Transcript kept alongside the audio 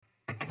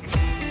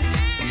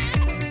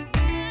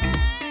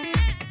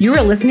You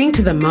are listening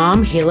to the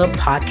Mom Halo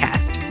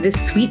podcast. This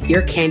sweet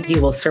ear candy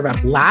will serve up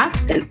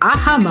laughs and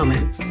aha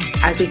moments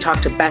as we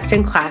talk to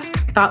best-in-class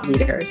thought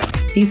leaders.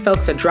 These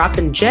folks are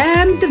dropping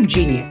gems of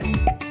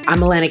genius. I'm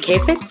Alana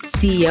Kafitz,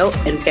 CEO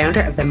and founder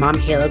of the Mom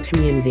Halo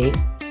community.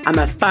 I'm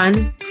a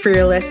fun,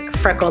 fearless,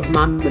 freckled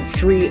mom with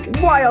 3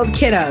 wild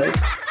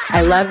kiddos.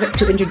 I love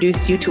to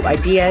introduce you to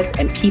ideas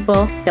and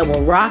people that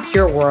will rock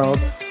your world,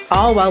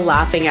 all while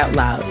laughing out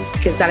loud,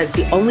 because that is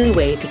the only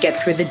way to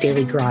get through the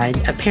daily grind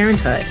of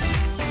parenthood.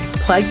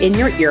 Plug in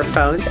your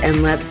earphones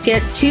and let's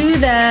get to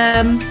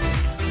them.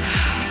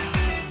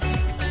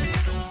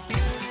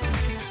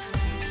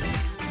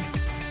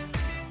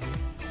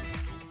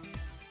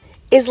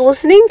 Is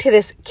listening to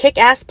this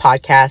kick-ass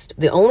podcast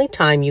the only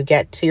time you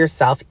get to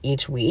yourself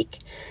each week?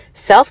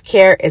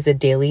 Self-care is a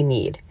daily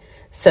need,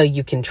 so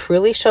you can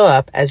truly show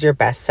up as your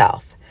best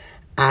self.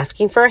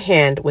 Asking for a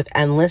hand with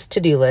endless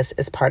to-do lists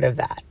is part of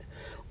that.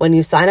 When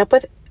you sign up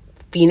with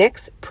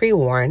Phoenix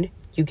Pre-Worn,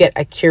 you get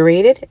a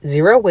curated,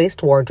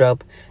 zero-waste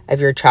wardrobe of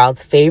your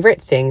child's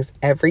favorite things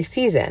every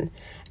season.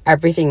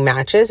 Everything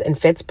matches and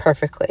fits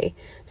perfectly,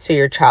 so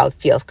your child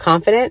feels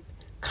confident,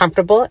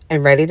 comfortable,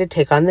 and ready to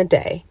take on the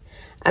day.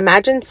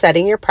 Imagine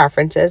setting your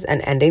preferences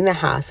and ending the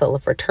hassle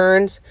of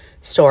returns,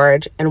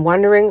 storage, and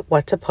wondering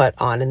what to put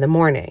on in the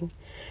morning.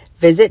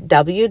 Visit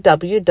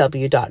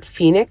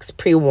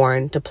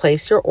www.phoenixpreworn to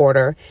place your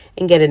order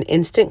and get an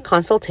instant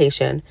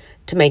consultation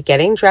to make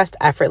getting dressed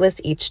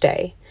effortless each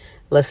day.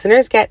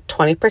 Listeners get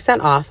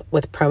 20% off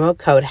with promo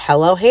code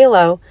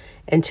HelloHalo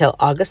until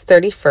August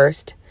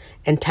 31st,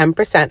 and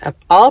 10% of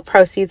all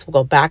proceeds will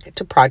go back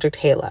to Project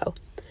Halo.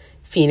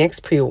 Phoenix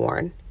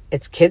Pre-Worn.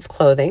 It's kids'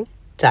 clothing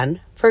done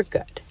for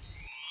good.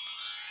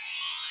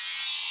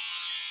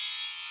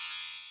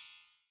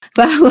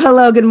 Well,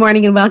 hello, good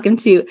morning, and welcome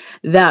to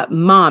the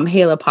Mom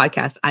Halo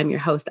podcast. I'm your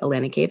host,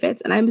 Alana Kafitz,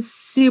 and I'm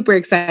super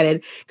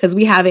excited because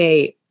we have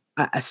a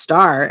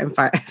star, as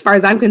far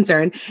as I'm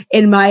concerned,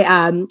 in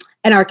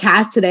our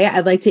cast today.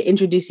 I'd like to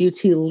introduce you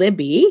to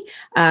Libby.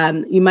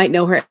 You might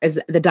know her as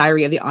the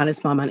Diary of the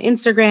Honest Mom on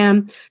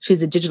Instagram.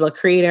 She's a digital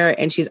creator,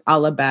 and she's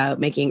all about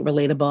making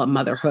relatable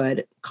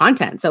motherhood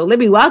content. So,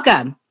 Libby,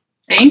 welcome.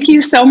 Thank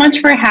you so much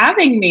for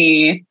having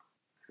me.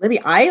 Libby,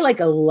 I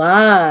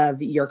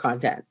love your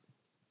content.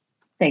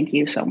 Thank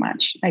you so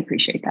much. I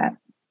appreciate that.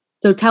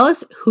 So tell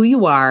us who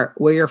you are,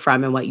 where you're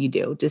from, and what you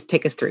do. Just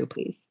take us through,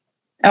 please.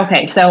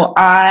 Okay, so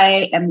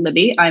I am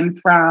Libby. I'm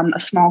from a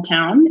small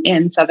town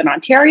in Southern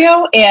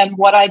Ontario, and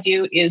what I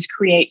do is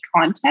create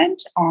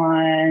content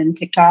on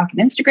TikTok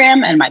and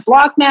Instagram and my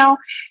blog now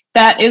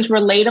that is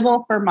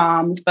relatable for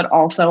moms, but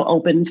also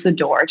opens the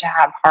door to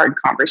have hard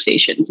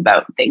conversations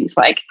about things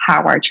like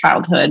how our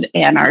childhood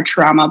and our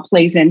trauma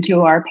plays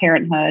into our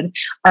parenthood,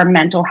 our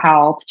mental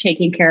health,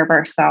 taking care of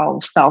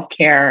ourselves,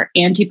 self-care,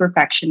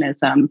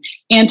 anti-perfectionism,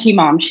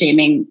 anti-mom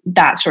shaming,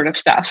 that sort of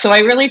stuff. So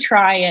I really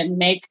try and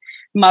make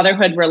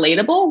motherhood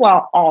relatable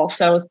while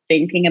also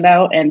thinking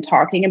about and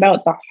talking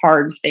about the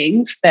hard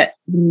things that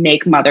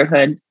make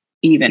motherhood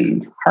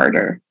even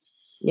harder.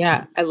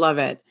 Yeah, I love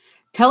it.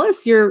 Tell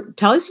us your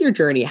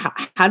journey.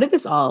 How did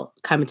this all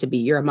come to be?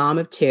 You're a mom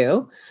of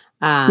 2,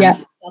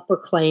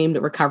 self-proclaimed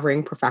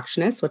recovering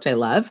perfectionist, which I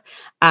love.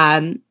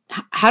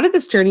 How did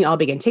this journey all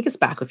begin? Take us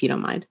back if you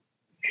don't mind.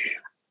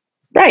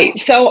 Right.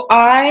 So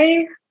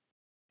I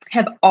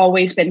have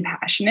always been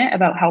passionate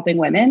about helping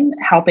women,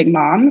 helping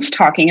moms,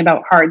 talking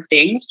about hard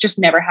things, just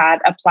never had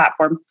a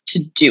platform to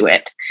do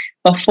it.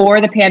 Before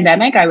the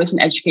pandemic, I was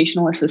an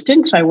educational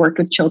assistant, so I worked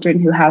with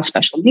children who have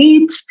special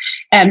needs.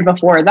 And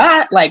before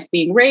that, I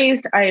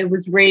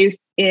was raised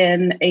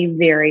in a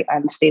very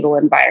unstable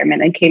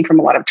environment and came from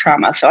a lot of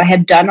trauma. So I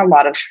had done a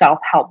lot of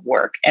self-help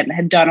work and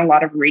had done a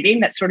lot of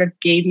reading that sort of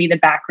gave me the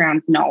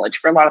background knowledge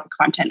for a lot of the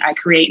content I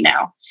create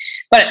now.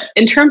 But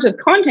in terms of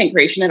content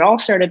creation, it all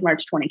started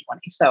March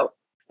 2020. So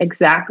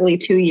exactly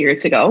 2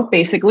 years ago,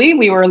 basically,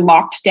 we were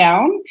locked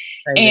down.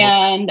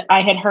 And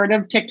I had heard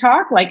of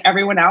TikTok like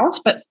everyone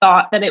else, but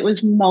thought that it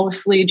was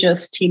mostly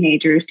just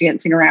teenagers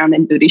dancing around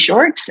in booty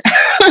shorts.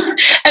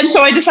 And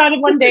so I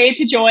decided one day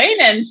to join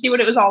and see what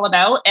it was all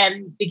about,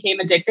 and became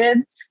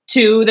addicted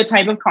to the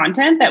type of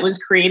content that was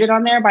created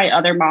on there by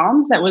other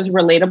moms that was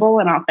relatable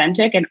and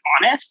authentic and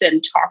honest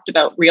and talked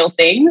about real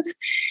things.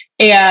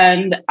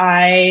 And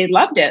I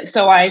loved it.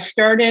 So I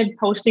started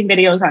posting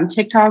videos on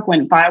TikTok,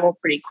 went viral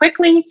pretty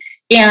quickly,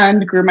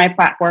 and grew my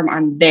platform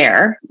on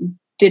there.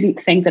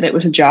 Didn't think that it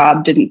was a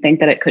job, didn't think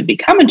that it could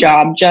become a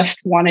job, just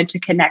wanted to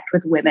connect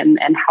with women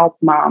and help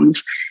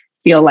moms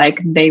feel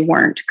like they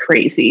weren't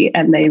crazy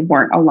and they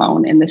weren't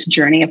alone in this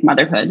journey of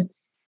motherhood.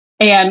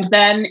 And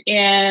then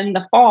in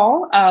the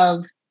fall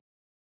of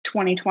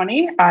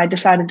 2020, I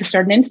decided to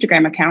start an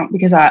Instagram account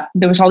because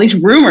there was all these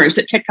rumors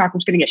that TikTok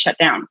was going to get shut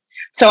down.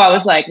 So I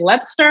was like,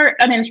 let's start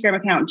an Instagram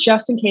account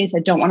just in case. I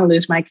don't want to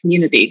lose my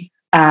community.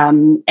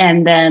 And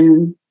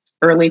then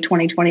early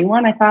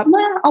 2021, I thought,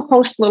 I'll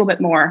post a little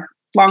bit more.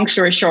 long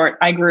story short,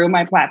 I grew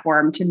my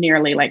platform to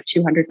nearly like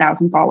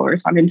 200,000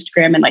 followers on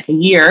Instagram in like a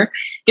year.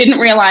 Didn't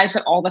realize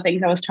that all the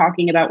things I was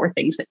talking about were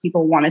things that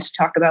people wanted to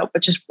talk about,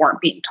 but just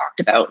weren't being talked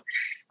about.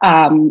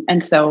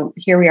 And so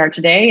here we are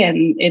today,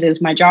 and it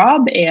is my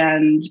job,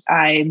 and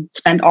I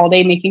spend all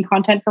day making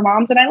content for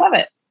moms, and I love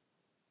it.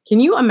 Can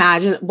you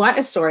imagine what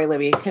a story,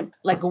 Libby?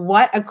 Like,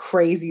 what a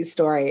crazy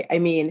story. I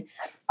mean,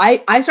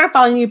 I started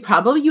following you,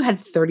 probably you had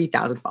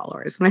 30,000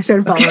 followers when I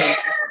started following you.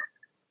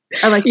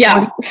 Or like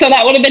 40. So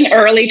that would have been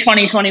early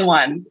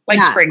 2021, like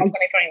spring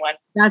 2021.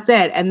 That's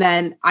it. And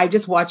then I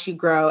just watch you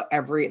grow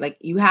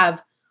you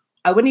have,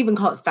 I wouldn't even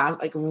call it fast,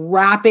 like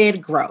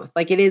rapid growth.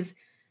 Like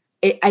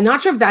I'm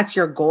not sure if that's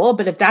your goal,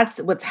 but if that's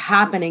what's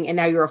happening and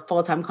now you're a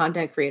full-time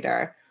content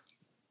creator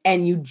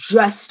and you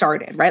just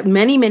started, right?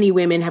 Many, many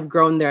women have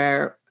grown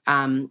their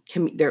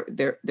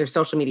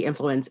social media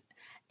influence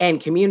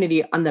and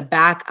community on the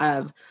back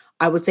of,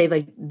 I would say,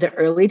 like the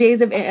early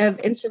days of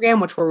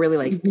Instagram, which were really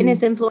like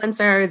fitness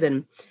influencers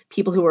and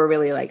people who were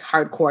really like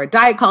hardcore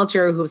diet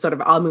culture, who sort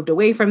of all moved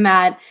away from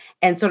that.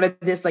 And sort of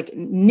this like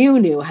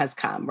new has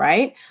come,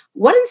 right?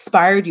 What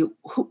inspired you?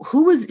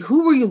 Who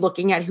were you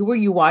looking at? Who were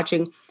you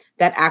watching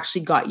that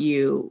actually got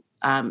you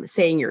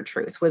saying your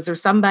truth? Was there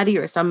somebody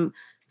or some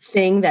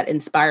thing that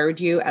inspired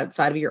you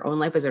outside of your own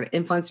life? Was there an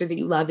influencer that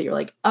you love that you're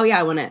like, oh yeah,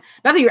 I want to,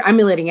 not that you're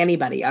emulating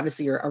anybody,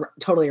 obviously you're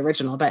totally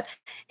original, but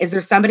is there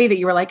somebody that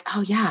you were like,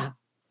 oh yeah,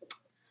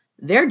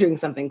 they're doing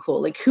something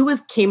cool? Like who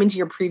came into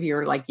your preview?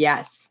 You're like,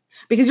 yes,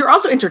 because you're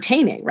also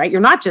entertaining, right? You're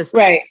not just,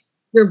 right.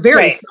 You're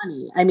very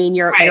funny. I mean,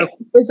 your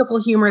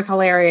physical humor is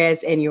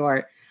hilarious and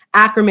your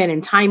acumen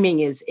and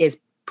timing is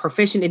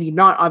proficient, and you're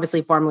not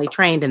obviously formally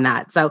trained in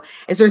that. So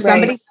is there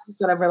somebody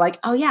sort of like,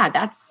 oh yeah,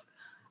 that's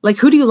like,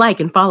 who do you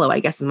like and follow, I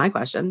guess is my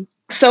question.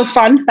 So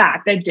fun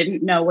fact, I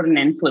didn't know what an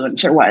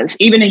influencer was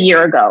even a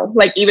year ago.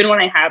 Like even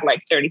when I had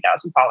like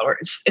 30,000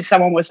 followers, if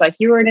someone was like,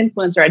 you were an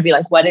influencer, I'd be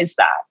like, what is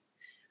that?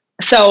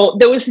 So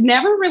there was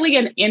never really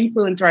an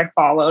influencer I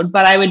followed,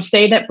 but I would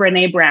say that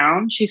Brené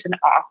Brown, she's an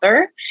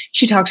author.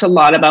 She talks a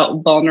lot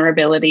about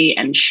vulnerability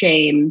and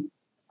shame.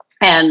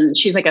 And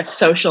she's like a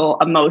social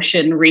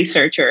emotion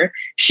researcher.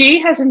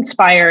 She has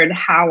inspired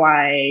how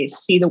I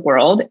see the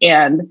world.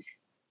 And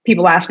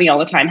people ask me all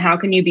the time, how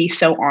can you be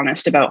so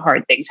honest about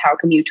hard things? How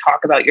can you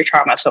talk about your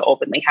trauma so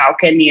openly? How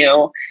can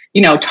you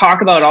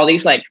talk about all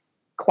these like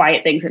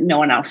quiet things that no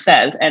one else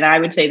says? And I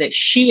would say that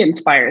she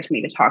inspires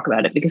me to talk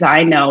about it, because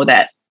I know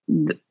that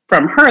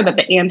from her that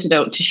the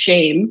antidote to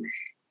shame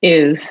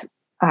is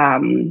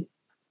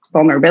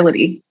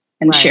vulnerability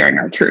and sharing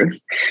our truth.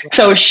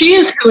 So she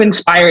is who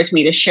inspires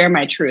me to share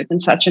my truth in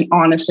such an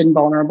honest and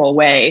vulnerable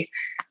way.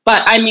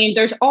 But I mean,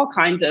 there's all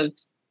kinds of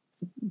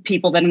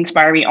people that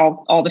inspire me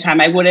all the time.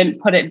 I wouldn't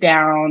put it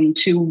down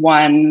to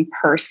one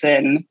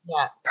person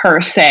per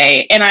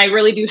se. And I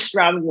really do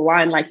straddle the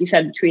line, like you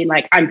said, between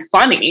like, I'm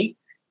funny,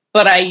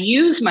 but I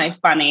use my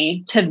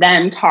funny to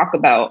then talk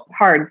about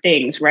hard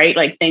things, right?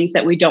 Like things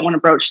that we don't want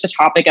to broach the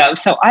topic of.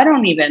 So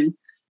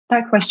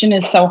that question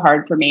is so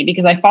hard for me,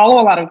 because I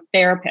follow a lot of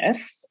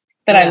therapists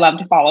that I love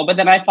to follow, but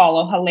then I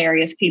follow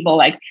hilarious people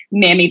like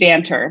Mammy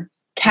Banter,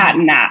 Cat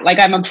and Nat. Like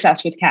I'm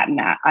obsessed with Cat and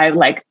Nat.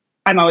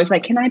 I'm always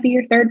like, can I be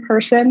your third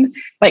person?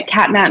 Like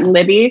Cat, Nat, and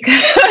Libby.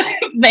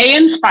 They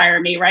inspire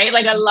me, right?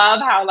 Like I love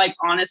how like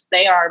honest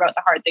they are about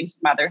the hard things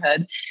of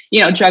motherhood.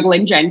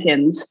 Juggling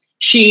Jenkins,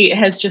 she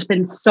has just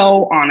been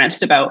so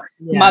honest about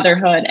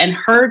motherhood and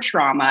her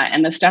trauma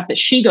and the stuff that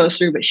she goes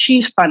through, but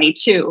she's funny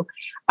too.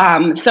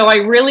 So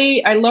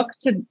I look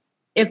to,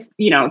 if,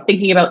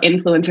 thinking about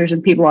influencers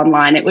and people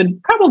online, it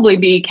would probably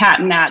be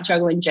Cat and Nat,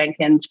 Juggling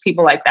Jenkins,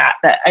 people like that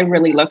I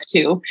really look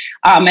to.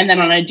 And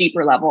then on a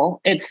deeper level,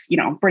 it's,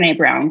 Brené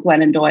Brown,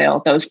 Glennon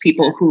Doyle, those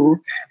people who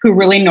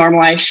really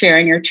normalize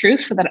sharing your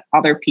truth so that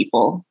other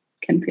people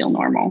can feel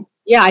normal.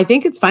 Yeah, I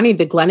think it's funny,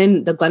 the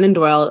Glennon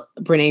Doyle,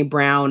 Brené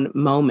Brown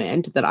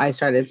moment that I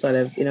started sort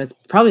of, it's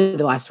probably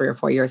the last 3 or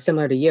 4 years,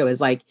 similar to you,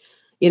 is like,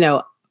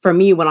 for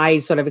me, when I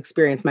sort of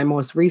experienced my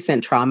most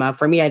recent trauma,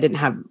 for me, I didn't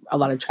have a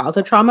lot of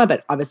childhood trauma,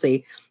 but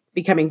obviously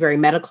becoming very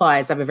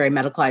medicalized. I have a very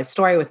medicalized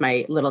story with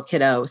my little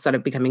kiddo sort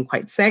of becoming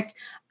quite sick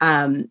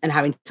and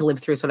having to live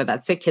through sort of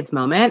that sick kids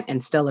moment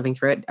and still living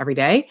through it every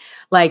day.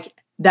 Like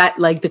that,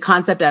 like the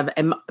concept of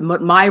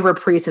my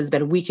reprise has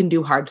been, we can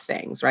do hard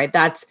things, right?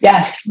 That's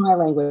my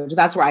language.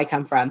 That's where I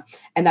come from.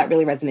 And that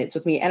really resonates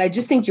with me. And I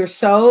just think you're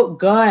so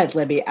good,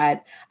 Libby,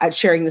 at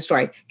sharing the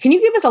story. Can you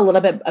give us a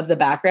little bit of the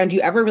background? Do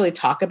you ever really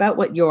talk about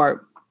what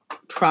your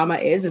trauma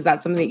is? Is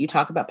that something that you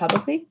talk about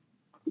publicly?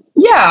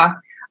 Yeah.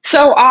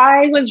 So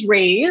I was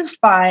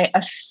raised by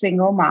a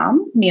single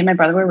mom. Me and my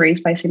brother were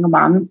raised by a single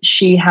mom.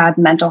 She had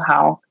mental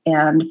health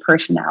and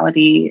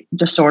personality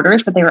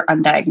disorders, but they were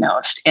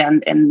undiagnosed.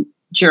 And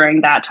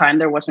during that time,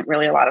 there wasn't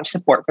really a lot of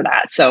support for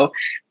that. So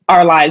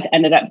our lives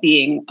ended up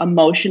being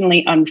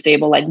emotionally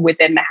unstable, like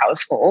within the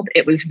household.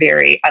 It was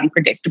very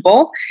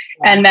unpredictable.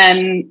 Yeah. And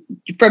then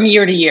from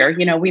year to year,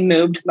 we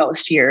moved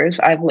most years.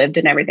 I've lived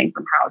in everything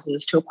from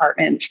houses to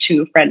apartments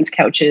to friends'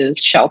 couches,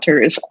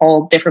 shelters,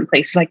 all different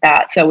places like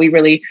that. So we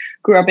really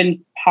grew up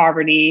in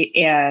poverty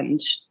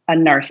and a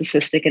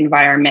narcissistic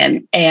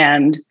environment.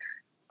 And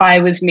I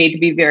was made to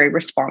be very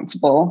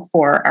responsible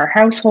for our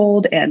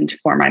household and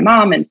for my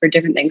mom and for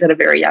different things at a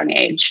very young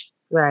age.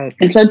 Right.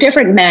 And so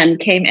different men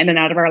came in and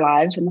out of our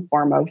lives in the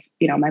form of,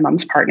 my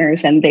mom's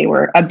partners, and they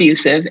were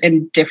abusive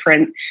in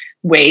different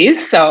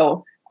ways.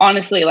 So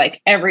honestly,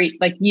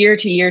 year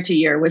to year to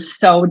year was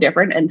so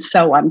different and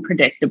so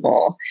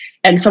unpredictable.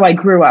 And so I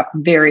grew up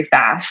very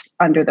fast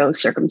under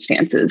those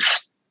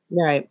circumstances.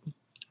 Right.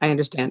 I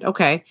understand.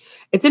 Okay.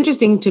 It's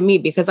interesting to me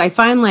because I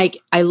find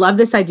I love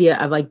this idea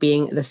of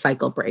being the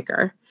cycle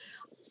breaker.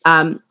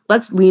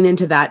 Let's lean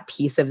into that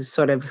piece of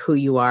sort of who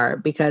you are,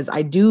 because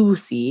I do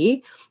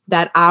see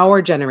that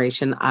our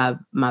generation of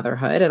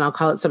motherhood, and I'll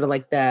call it sort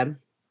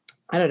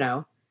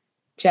of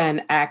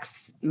Gen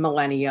X,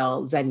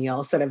 millennial,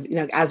 zennial, sort of,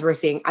 as we're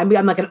seeing, I'm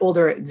like an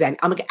older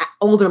I'm like an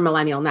older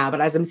millennial now,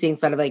 but as I'm seeing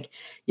sort of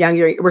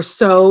younger, we're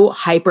so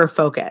hyper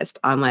focused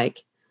on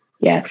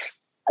yes.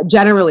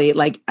 Generally,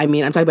 I'm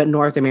talking about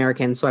North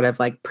American sort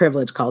of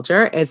privilege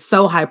culture is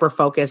so hyper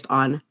focused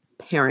on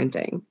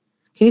parenting.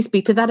 Can you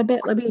speak to that a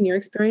bit, Libby, in your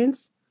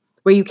experience?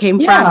 Where you came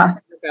from,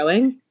 where you're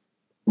going?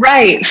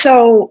 Right.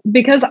 So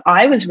because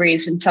I was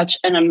raised in such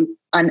an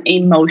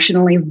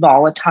emotionally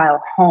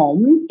volatile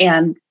home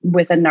and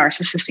with a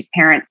narcissistic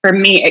parent, for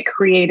me, it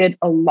created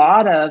a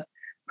lot of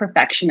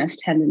perfectionist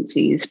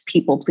tendencies,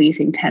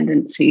 people-pleasing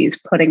tendencies,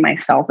 putting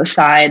myself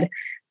aside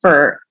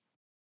for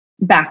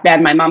back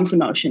then my mom's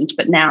emotions,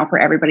 but now for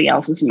everybody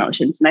else's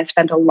emotions. And I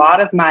spent a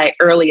lot of my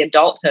early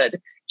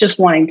adulthood just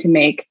wanting to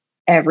make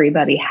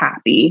everybody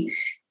happy.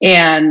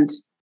 And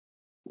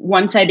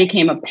once I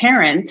became a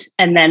parent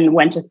and then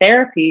went to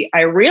therapy,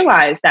 I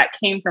realized that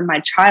came from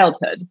my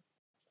childhood.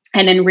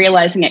 And in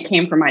realizing it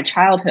came from my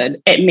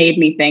childhood, it made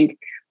me think,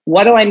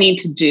 what do I need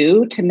to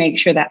do to make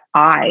sure that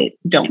I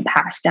don't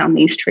pass down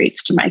these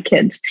traits to my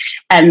kids?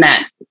 And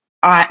that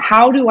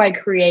how do I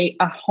create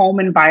a home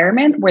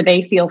environment where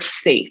they feel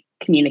safe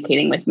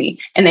communicating with me,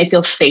 and they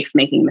feel safe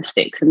making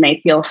mistakes, and they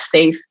feel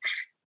safe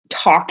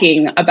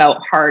talking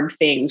about hard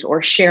things,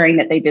 or sharing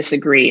that they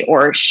disagree,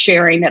 or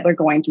sharing that they're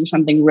going through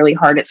something really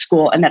hard at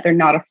school, and that they're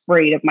not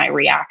afraid of my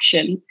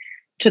reaction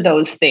to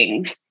those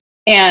things.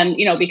 And,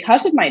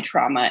 because of my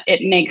trauma,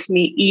 it makes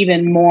me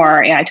even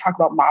more, and I talk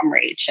about mom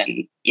rage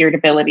and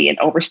irritability and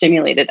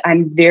overstimulated.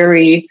 I'm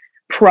very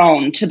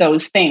prone to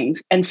those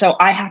things. And so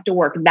I have to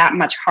work that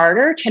much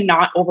harder to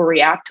not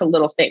overreact to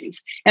little things.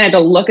 And I have to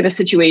look at a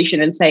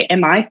situation and say,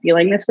 am I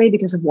feeling this way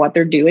because of what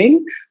they're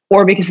doing,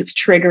 or because it's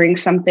triggering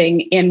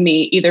something in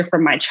me, either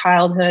from my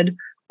childhood,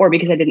 or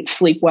because I didn't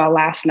sleep well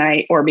last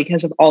night, or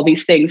because of all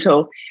these things.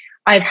 So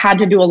I've had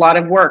to do a lot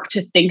of work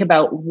to think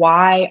about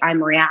why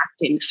I'm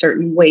reacting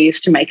certain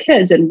ways to my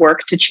kids and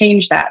work to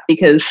change that,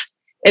 because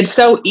it's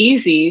so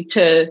easy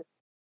to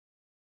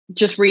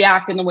just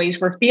react in the ways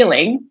we're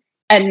feeling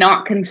and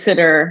not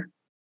consider,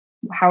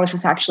 how is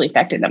this actually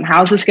affecting them?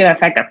 How is this going to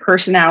affect their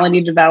personality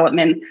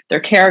development,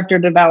 their character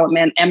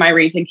development? Am I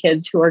raising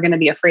kids who are going to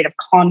be afraid of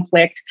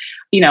conflict,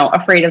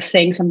 afraid of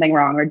saying something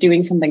wrong or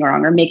doing something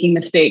wrong or making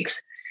mistakes?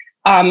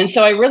 And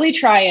so I really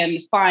try and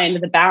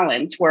find the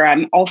balance where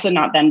I'm also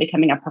not then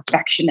becoming a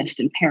perfectionist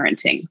in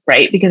parenting,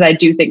 right? Because I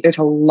do think there's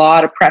a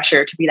lot of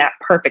pressure to be that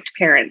perfect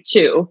parent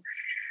too.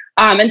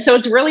 And so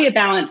it's really a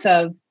balance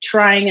of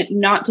trying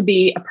not to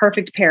be a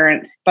perfect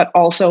parent, but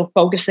also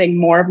focusing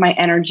more of my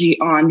energy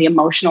on the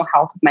emotional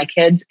health of my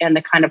kids and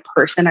the kind of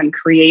person I'm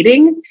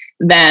creating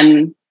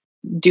than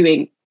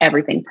doing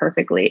everything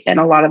perfectly. And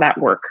a lot of that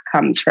work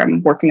comes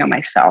from working on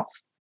myself.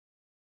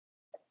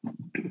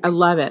 I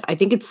love it. I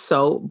think it's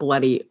so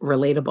bloody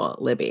relatable,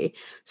 Libby.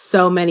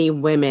 So many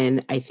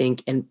women, I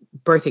think, and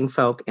birthing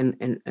folk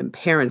and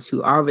parents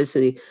who are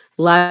obviously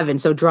love and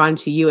so drawn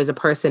to you as a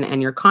person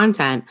and your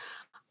content,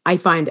 I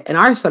find in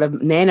our sort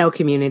of nano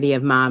community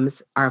of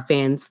moms, our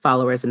fans,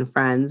 followers, and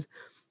friends,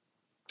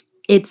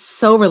 it's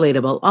so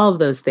relatable. All of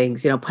those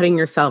things, putting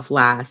yourself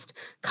last,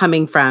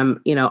 coming from,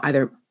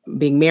 either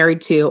being married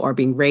to or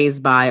being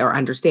raised by or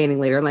understanding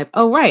later in life,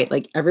 oh,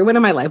 right, everyone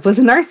in my life was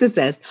a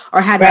narcissist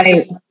or had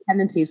narcissistic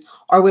tendencies,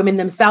 or women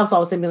themselves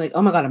all of a sudden be like,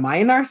 oh my God, am I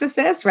a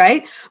narcissist?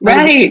 Right.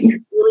 Right.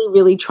 Really,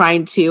 really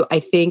trying to, I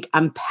think,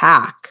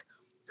 unpack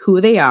who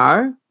they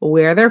are,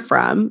 where they're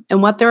from,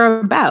 and what they're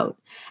about.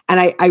 And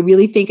I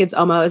really think it's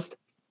almost,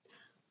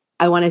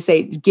 I want to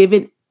say,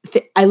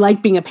 I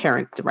like being a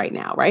parent right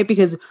now, right?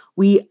 Because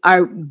we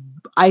are,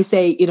 I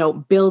say,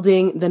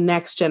 building the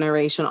next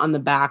generation on the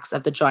backs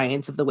of the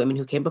giants of the women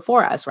who came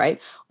before us,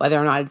 right? Whether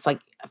or not it's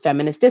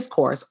feminist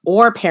discourse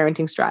or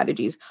parenting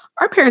strategies.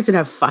 Our parents didn't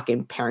have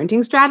fucking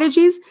parenting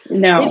strategies.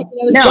 No.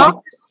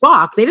 Dr.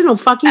 Spock. They didn't know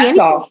fucking anything.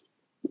 All.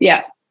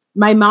 Yeah.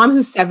 My mom,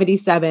 who's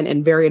 77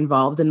 and very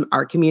involved in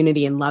our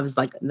community and loves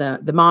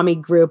the mommy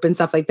group and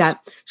stuff like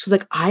that. She's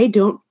like,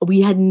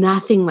 we had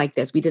nothing like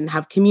this. We didn't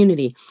have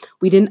community.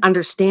 We didn't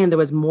understand there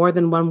was more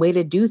than one way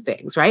to do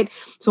things. Right.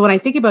 So when I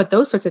think about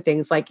those sorts of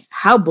things,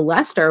 how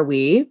blessed are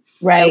we?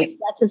 Right. We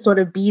get to sort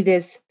of be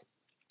this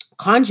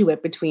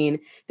conduit between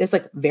this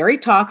very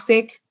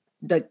toxic,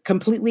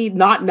 completely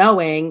not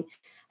knowing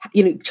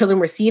children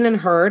were seen and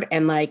heard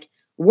and like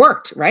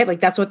worked, right? Like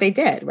that's what they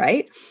did,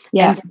 right?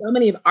 Yeah. And so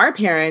many of our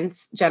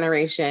parents'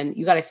 generation,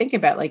 you got to think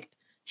about like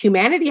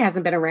humanity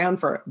hasn't been around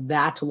for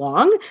that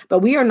long, but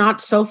we are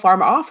not so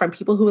far off from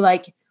people who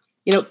like,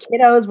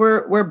 kiddos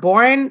were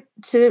born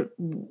to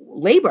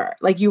labor.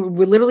 Like you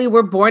literally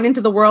were born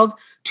into the world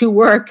to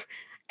work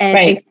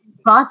and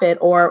profit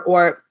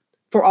or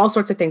for all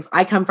sorts of things.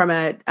 I come from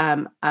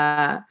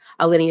a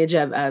lineage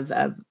of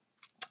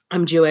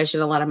I'm Jewish,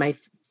 and a lot of my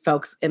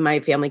folks in my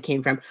family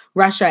came from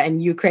Russia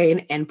and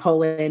Ukraine and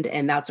Poland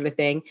and that sort of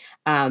thing.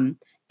 And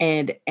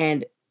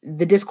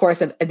the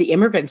discourse of the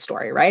immigrant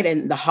story, right?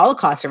 And the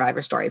Holocaust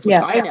survivor stories, which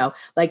I know,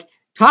 like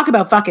talk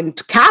about fucking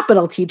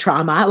capital T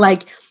trauma.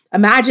 Like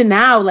imagine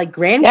now like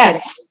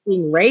grandkids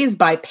being raised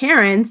by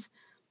parents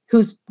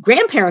whose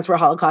grandparents were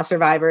Holocaust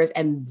survivors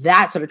and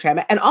that sort of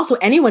trauma. And also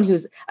anyone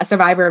who's a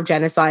survivor of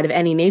genocide of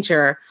any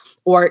nature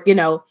or,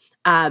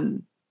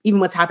 even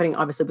what's happening,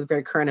 obviously, with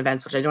very current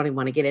events, which I don't even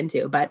want to get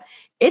into, but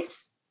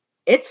it's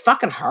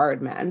fucking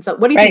hard, man. So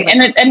what do you think?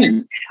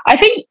 And I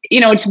think,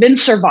 it's been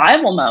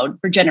survival mode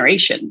for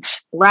generations.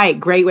 Right.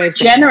 Great way of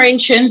saying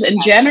generations and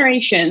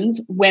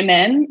generations,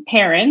 women,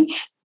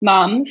 parents,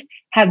 moms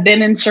have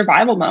been in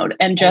survival mode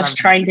and just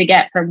trying to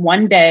get from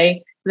one day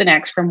to the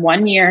next, from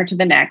 1 year to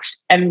the next.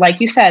 And like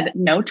you said,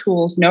 no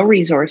tools, no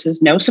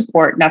resources, no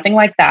support, nothing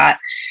like that.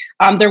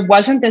 There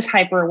wasn't this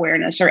hyper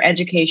awareness or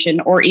education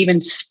or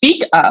even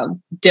speak of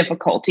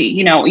difficulty.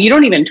 You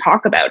don't even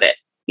talk about it.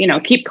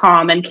 Keep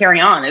calm and carry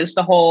on is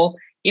the whole,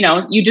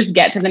 you just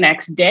get to the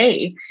next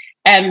day.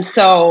 And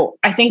so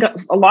I think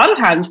a lot of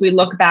times we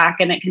look back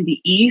and it can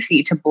be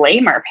easy to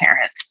blame our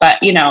parents, but,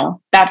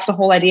 that's the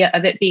whole idea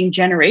of it being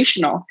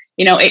generational.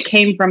 It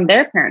came from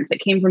their parents,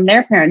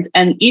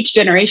 and each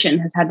generation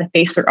has had to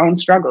face their own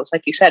struggles.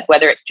 Like you said,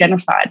 whether it's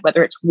genocide,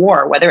 whether it's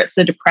war, whether it's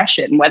the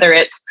Depression, whether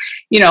it's,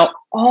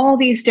 all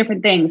these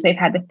different things they've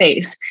had to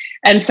face.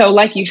 And so,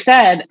 like you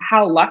said,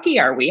 how lucky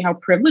are we? How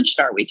privileged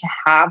are we to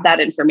have that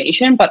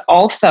information, but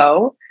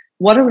also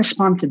what a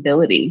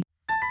responsibility.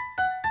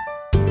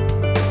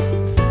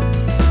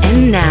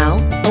 And now,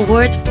 a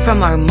word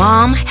from our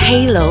Mom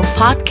Halo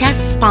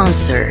podcast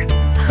sponsor.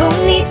 Who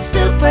needs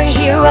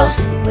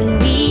superheroes when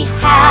we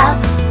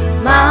have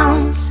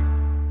moms?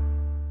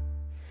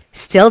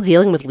 Still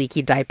dealing with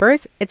leaky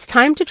diapers? It's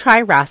time to try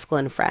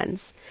Rascal &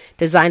 Friends.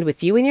 Designed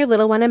with you and your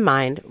little one in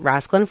mind,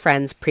 Rascal &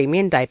 Friends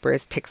premium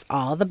diapers ticks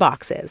all the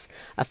boxes.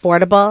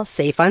 Affordable,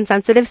 safe on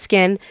sensitive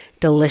skin,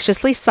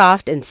 deliciously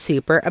soft, and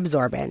super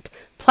absorbent.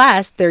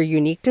 Plus, their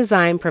unique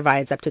design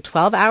provides up to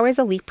 12 hours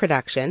of leak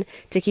protection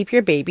to keep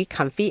your baby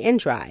comfy and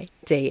dry,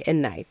 day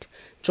and night.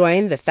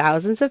 Join the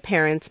thousands of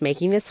parents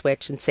making the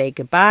switch and say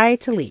goodbye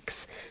to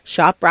leaks.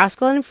 Shop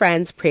Rascal &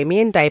 Friends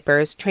premium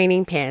diapers,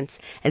 training pants,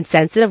 and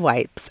sensitive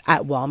wipes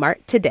at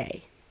Walmart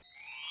today.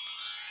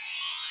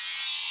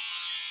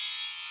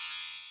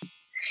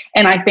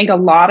 And I think a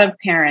lot of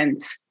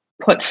parents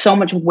put so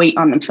much weight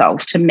on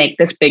themselves to make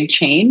this big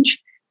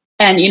change.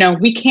 And,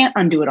 we can't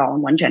undo it all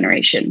in one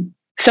generation.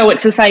 So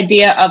it's this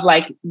idea of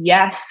like,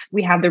 yes,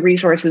 we have the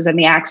resources and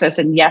the access,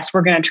 and yes,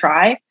 we're going to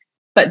try.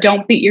 But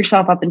don't beat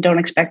yourself up and don't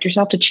expect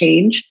yourself to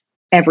change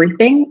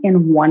everything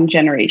in one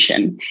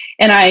generation.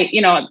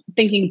 And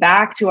thinking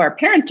back to our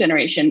parent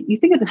generation, you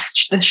think of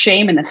the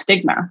shame and the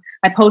stigma.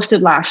 I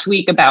posted last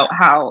week about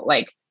how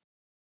like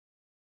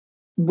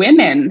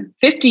women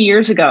 50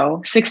 years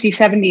ago, 60,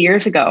 70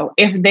 years ago,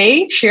 if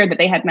they shared that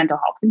they had mental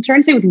health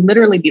concerns, they would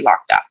literally be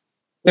locked up.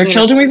 Their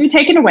children would be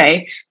taken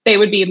away. They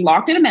would be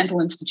locked in a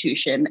mental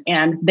institution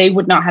and they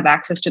would not have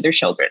access to their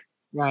children.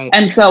 Right.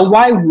 And so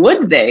why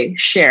would they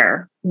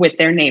share with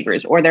their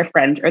neighbors or their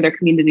friends or their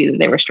community that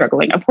they were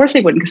struggling? Of course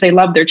they wouldn't, because they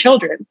love their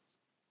children.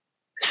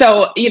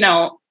 So,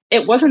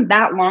 it wasn't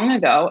that long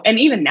ago. And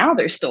even now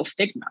there's still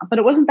stigma, but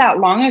it wasn't that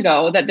long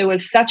ago that there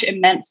was such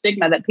immense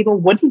stigma that people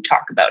wouldn't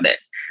talk about it.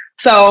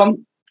 So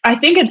I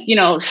think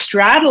it's,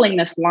 straddling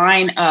this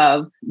line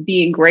of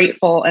being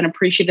grateful and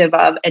appreciative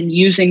of and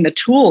using the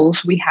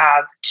tools we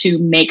have to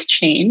make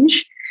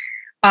change.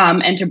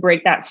 And to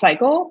break that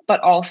cycle, but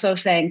also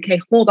saying,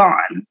 okay, hold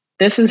on,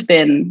 this has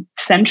been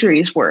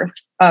centuries worth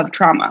of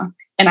trauma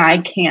and I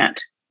can't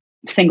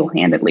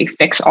single-handedly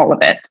fix all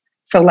of it.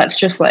 So let's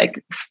just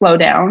like slow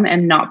down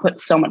and not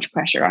put so much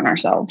pressure on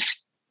ourselves.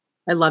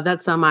 I love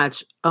that so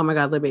much. Oh my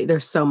God, Libby,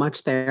 there's so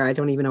much there. I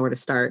don't even know where to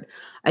start.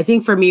 I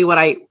think for me, what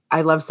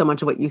I love so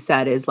much of what you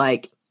said is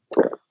like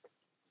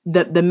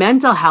the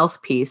mental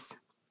health piece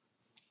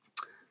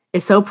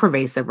is so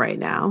pervasive right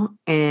now.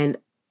 And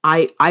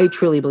I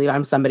truly believe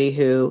I'm somebody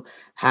who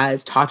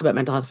has talked about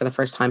mental health for the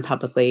first time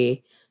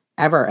publicly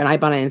ever. And I've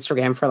been on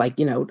Instagram for like,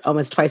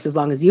 almost twice as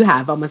long as you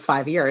have, almost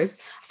 5 years.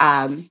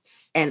 And,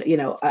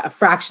 a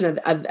fraction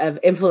of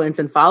influence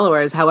and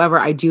followers. However,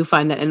 I do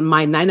find that in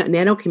my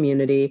nano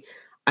community,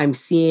 I'm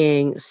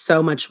seeing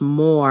so much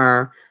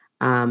more,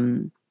 I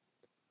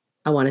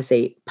want to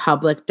say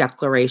public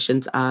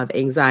declarations of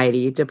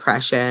anxiety,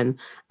 depression,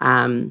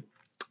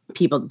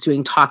 people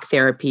doing talk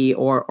therapy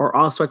or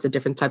all sorts of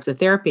different types of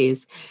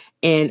therapies.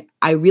 And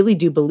I really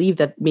do believe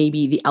that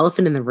maybe the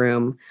elephant in the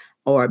room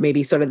or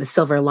maybe sort of the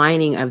silver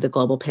lining of the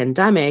global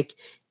pandemic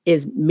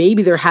is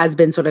maybe there has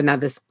been sort of now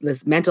this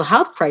mental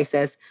health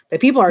crisis, but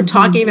people are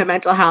talking about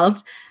mental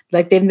health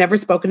like they've never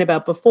spoken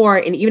about before.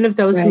 And even if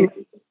those who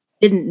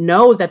didn't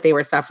know that they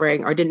were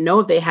suffering or didn't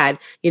know if they had,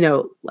 and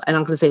I'm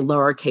going to say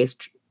lowercase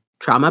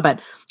trauma, but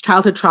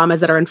childhood traumas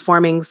that are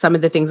informing some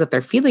of the things that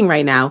they're feeling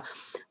right now,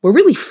 we're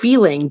really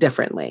feeling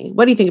differently.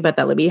 What do you think about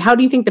that, Libby? How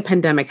do you think the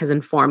pandemic has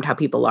informed how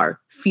people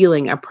are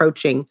feeling,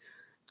 approaching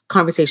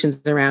conversations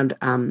around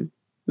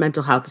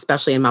mental health,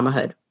 especially in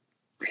mamahood?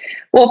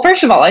 Well,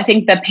 first of all, I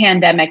think the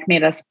pandemic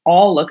made us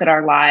all look at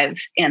our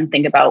lives and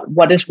think about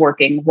what is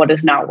working, what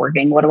is not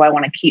working, what do I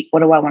want to keep, what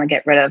do I want to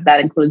get rid of?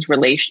 That includes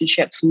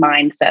relationships,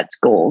 mindsets,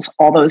 goals,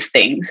 all those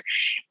things.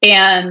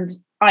 And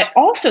I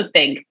also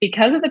think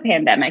because of the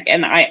pandemic,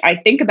 and I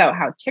think about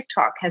how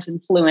TikTok has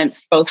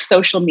influenced both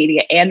social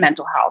media and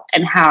mental health,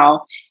 and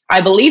how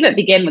I believe it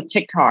began with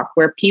TikTok,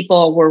 where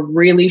people were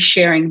really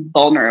sharing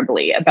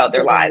vulnerably about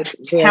their lives,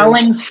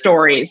 telling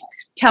stories,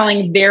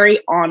 telling very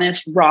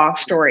honest, raw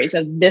stories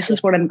of this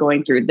is what I'm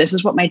going through. This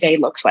is what my day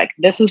looks like.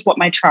 This is what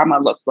my trauma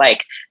looked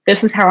like.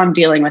 This is how I'm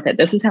dealing with it.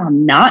 This is how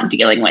I'm not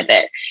dealing with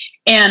it.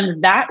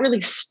 And that really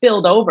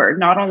spilled over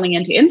not only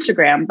into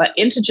Instagram, but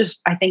into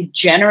just, I think,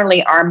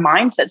 generally our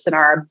mindsets and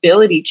our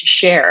ability to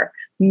share,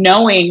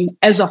 knowing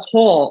as a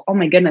whole, oh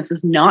my goodness,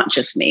 it's not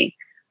just me.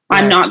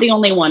 I'm not the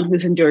only one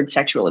who's endured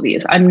sexual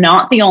abuse. I'm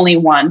not the only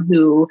one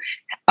who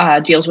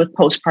deals with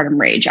postpartum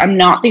rage. I'm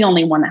not the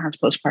only one that has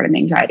postpartum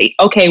anxiety.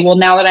 Okay, well,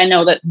 now that I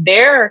know that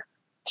they're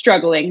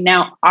struggling,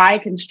 now I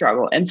can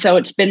struggle. And so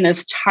it's been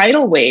this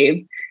tidal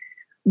wave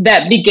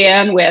that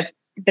began with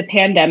the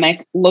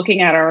pandemic,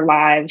 looking at our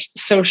lives,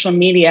 social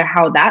media,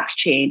 how that's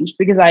changed,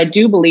 because I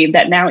do believe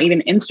that now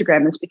even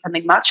Instagram is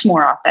becoming much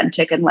more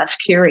authentic and less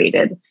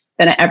curated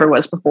than it ever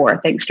was before,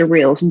 thanks to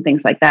reels and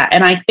things like that.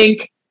 And I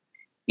think,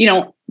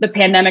 the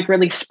pandemic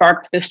really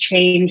sparked this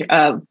change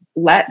of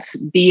let's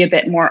be a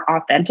bit more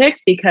authentic,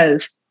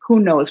 because who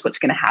knows what's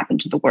going to happen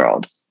to the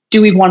world?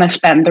 Do we want to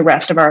spend the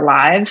rest of our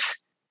lives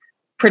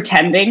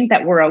pretending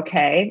that we're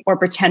okay, or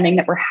pretending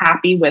that we're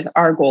happy with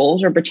our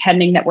goals, or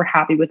pretending that we're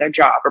happy with our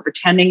job, or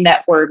pretending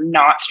that we're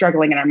not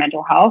struggling in our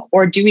mental health?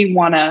 Or do we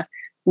want to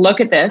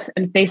look at this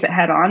and face it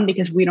head on,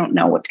 because we don't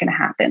know what's going to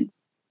happen?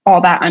 All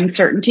that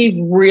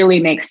uncertainty really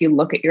makes you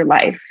look at your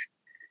life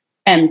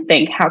and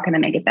think, how can I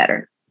make it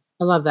better?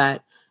 I love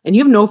that. And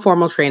you have no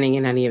formal training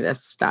in any of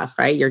this stuff,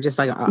 right? You're just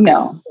like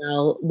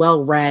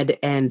well read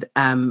and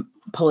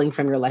pulling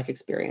from your life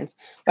experience.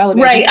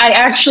 Right. I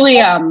actually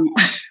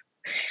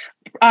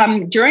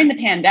during the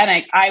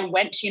pandemic, I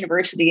went to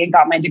university and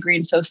got my degree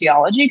in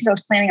sociology because I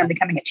was planning on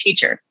becoming a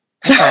teacher.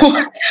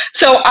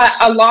 So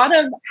a lot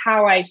of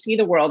how I see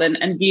the world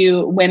and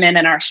view women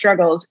and our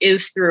struggles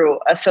is through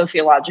a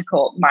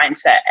sociological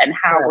mindset and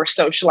how we're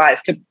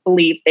socialized to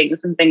believe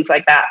things and things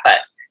like that. But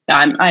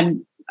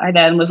I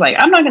then was like,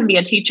 I'm not going to be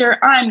a teacher.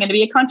 I'm going to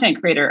be a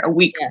content creator a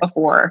week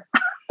before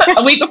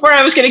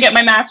I was going to get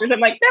my master's. I'm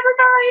like, never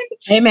mind.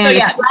 Hey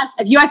man,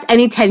 if you ask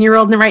any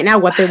 10-year-old right now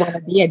what they want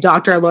to be, a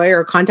doctor, a lawyer,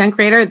 or a content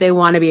creator, they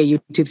want to be a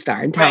YouTube star.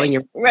 I'm telling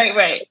you.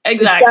 Right.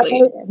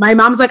 Exactly. My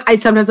mom's like, I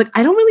sometimes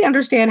I don't really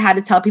understand how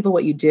to tell people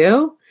what you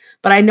do,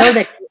 but I know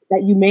that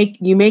you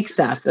make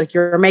stuff, like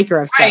you're a maker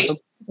of stuff.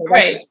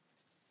 Right.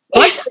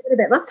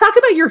 Let's talk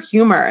about your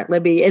humor,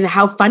 Libby, and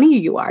how funny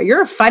you are.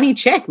 You're a funny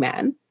chick,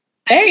 man.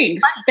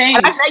 Thanks.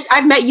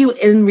 I've met you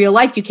in real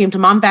life. You came to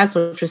Mom Fest,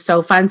 which was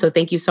so fun. So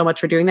thank you so much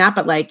for doing that.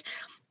 But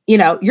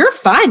you're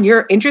fun.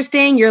 You're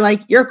interesting. You're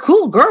a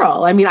cool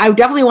girl. I mean, I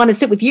definitely want to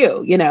sit with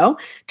you,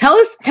 Tell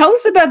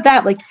us about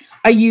that.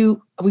 Were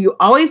you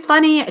always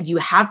funny? Do you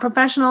have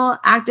professional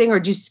acting,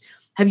 or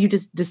have you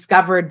just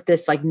discovered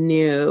this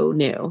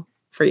new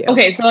for you?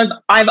 Okay. So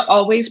I've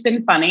always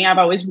been funny. I've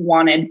always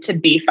wanted to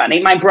be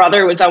funny. My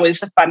brother was always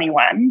the funny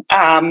one.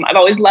 I've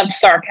always loved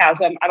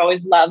sarcasm. I've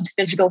always loved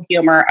physical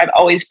humor. I've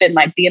always been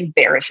the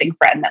embarrassing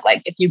friend that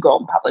if you go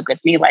in public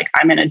with me,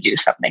 I'm going to do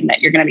something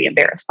that you're going to be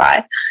embarrassed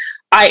by.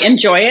 I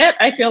enjoy it.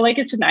 I feel like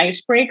it's an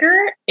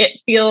icebreaker. It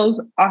feels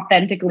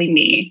authentically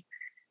me.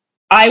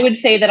 I would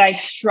say that I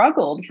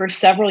struggled for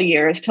several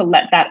years to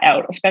let that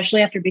out,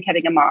 especially after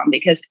becoming a mom,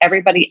 because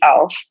everybody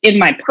else in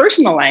my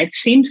personal life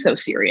seems so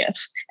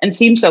serious and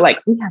seems so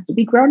we have to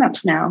be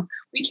grown-ups now.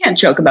 We can't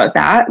joke about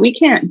that. We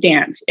can't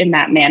dance in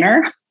that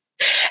manner.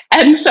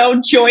 And so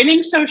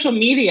joining social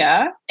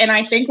media, and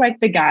I think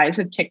the guys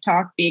of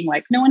TikTok being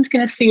no one's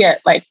going to see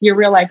it. Your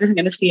real life isn't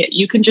going to see it.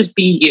 You can just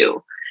be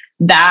you.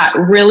 That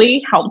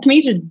really helped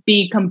me to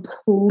be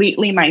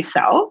completely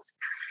myself.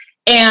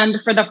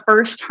 And for the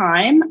first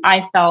time,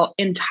 I felt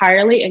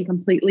entirely and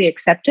completely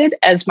accepted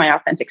as my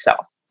authentic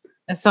self.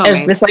 That's so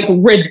amazing. As this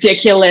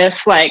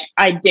ridiculous,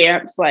 I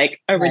dance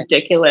like a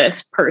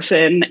ridiculous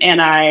person,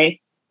 and I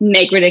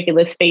make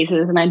ridiculous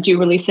faces, and I do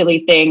really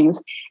silly things.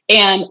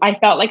 And I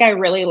felt I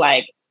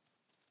really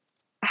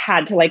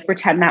had to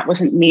pretend that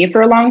wasn't me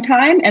for a long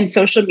time. And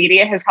social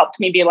media has helped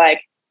me be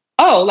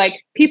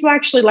people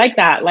actually like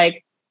that.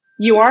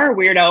 You are a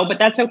weirdo, but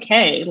that's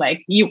okay.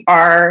 You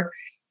are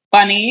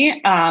funny,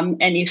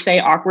 and you say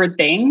awkward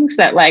things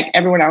that like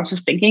everyone else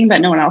is thinking,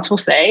 but no one else will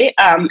say.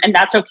 And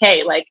that's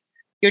okay. Like,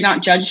 you're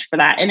not judged for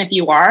that. And if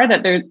you are,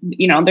 that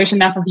there's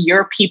enough of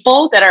your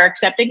people that are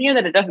accepting you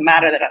that it doesn't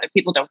matter that other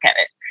people don't get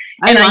it.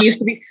 I used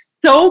to be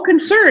so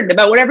concerned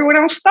about what everyone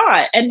else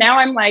thought. And now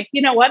I'm like,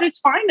 you know what? It's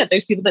fine that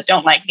there's people that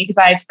don't like me, because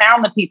I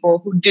found the people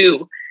who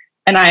do.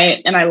 And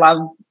I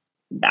love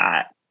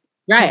that.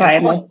 Right. I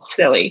am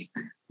silly.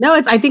 No,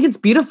 I think it's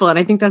beautiful. And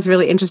I think that's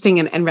really interesting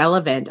and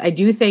relevant. I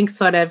do think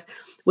sort of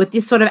with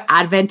this sort of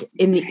advent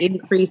in the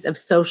increase of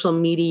social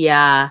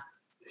media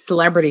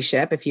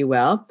celebrityship, if you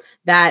will,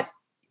 that's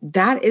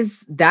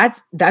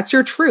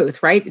your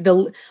truth, right?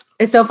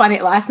 It's so funny.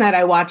 Last night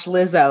I watched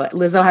Lizzo.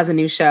 Lizzo has a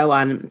new show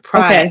on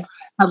Prime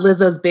called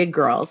Lizzo's Big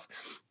Girls,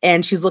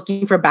 and she's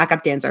looking for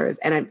backup dancers.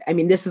 And I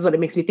mean, this is what it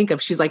makes me think of.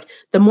 She's like,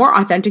 the more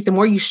authentic, the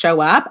more you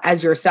show up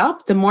as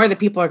yourself, the more the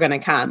people are going to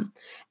come.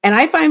 And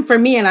I find for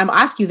me, and I'm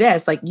asking you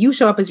this, like, you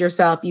show up as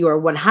yourself, you are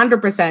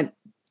 100%,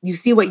 you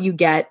see what you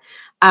get.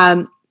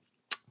 Tell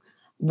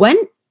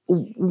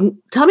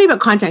me about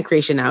content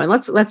creation now, and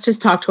let's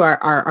just talk to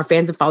our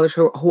fans and followers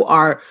who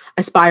are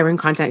aspiring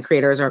content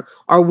creators or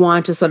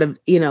want to sort of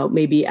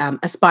maybe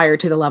aspire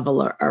to the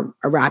level or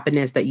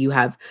rapidness that you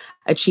have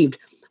achieved.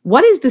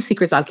 What is the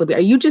secret sauce, Libby? Are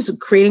you just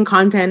creating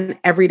content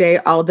every day,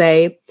 all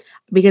day?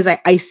 Because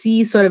I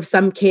see sort of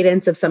some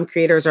cadence of some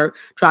creators are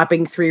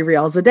dropping 3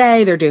 reels a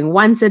day, they're doing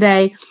once a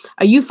day.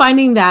 Are you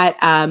finding that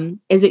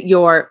is it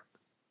your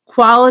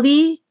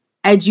quality,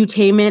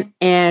 edutainment,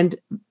 and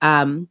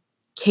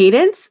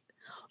cadence,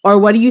 or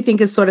what do you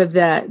think is sort of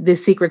the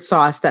secret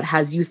sauce that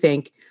has you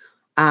think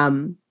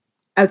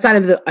outside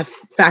of the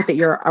fact that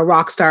you're a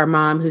rock star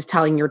mom who's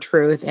telling your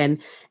truth and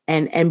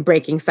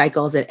breaking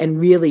cycles and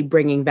really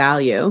bringing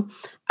value,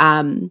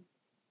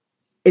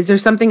 is there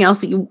something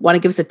else that you want to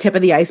give us a tip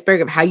of the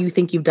iceberg of how you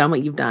think you've done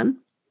what you've done?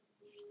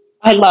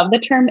 I love the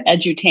term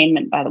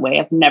edutainment, by the way.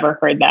 I've never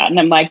heard that, and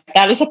I'm like,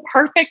 that is a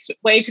perfect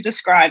way to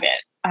describe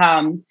it.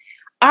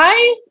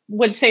 I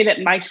would say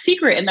that my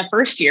secret in the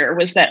first year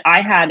was that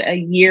I had a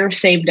year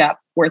saved up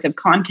worth of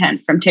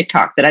content from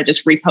TikTok that I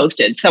just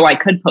reposted, so I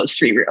could post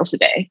 3 reels a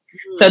day.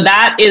 So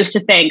that is to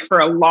thank for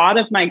a lot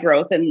of my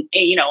growth and,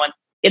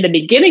 in the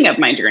beginning of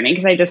my journey,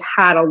 because I just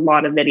had a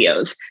lot of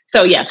videos.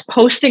 So yes,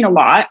 posting a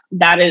lot,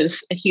 that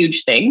is a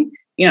huge thing,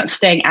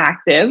 staying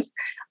active.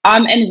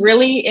 And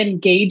really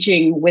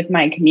engaging with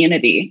my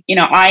community.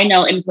 I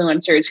know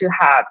influencers who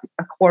have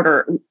a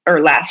quarter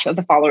or less of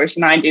the followers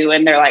than I do,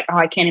 and they're like, oh,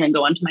 I can't even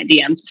go into my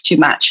DMs. It's too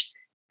much.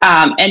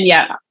 And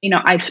yet,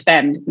 I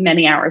spend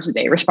many hours a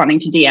day responding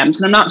to DMs.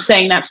 And I'm not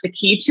saying that's the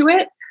key to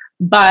it,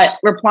 but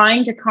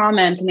replying to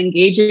comments and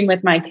engaging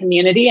with my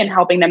community and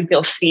helping them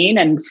feel seen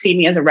and see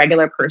me as a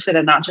regular person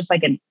and not just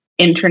like an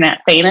internet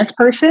famous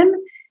person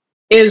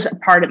is a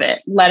part of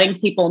it. Letting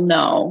people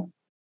know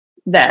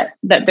that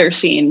they're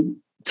seen.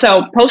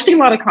 So posting a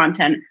lot of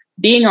content,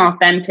 being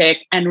authentic,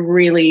 and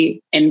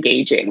really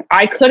engaging.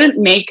 I couldn't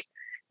make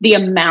the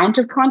amount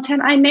of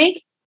content I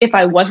make if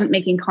I wasn't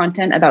making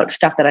content about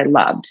stuff that I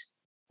loved.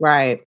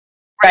 Right.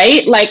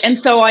 And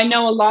so I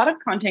know a lot of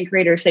content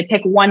creators, they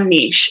pick one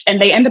niche and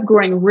they end up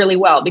growing really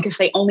well because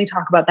they only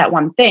talk about that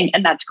one thing,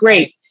 and that's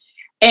great.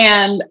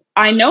 And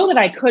I know that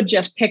I could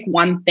just pick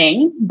one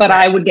thing, but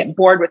I would get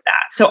bored with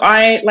that. So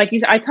I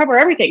cover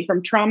everything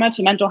from trauma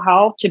to mental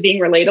health to being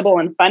relatable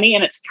and funny.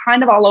 And it's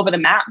kind of all over the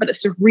map, but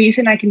it's the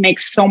reason I can make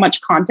so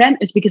much content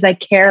is because I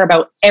care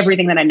about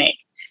everything that I make.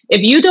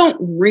 If you don't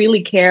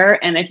really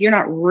care, and if you're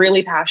not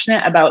really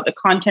passionate about the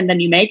content that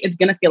you make, it's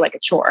going to feel like a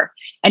chore,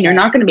 and you're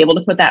not going to be able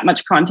to put that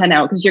much content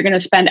out because you're going to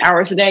spend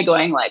hours a day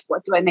going like,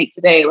 what do I make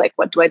today? Like,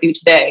 what do I do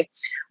today?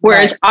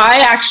 Whereas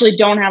I actually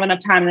don't have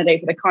enough time in the day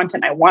for the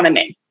content I want to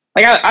make.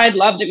 Like I'd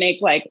love to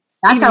make like.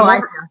 That's how I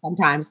feel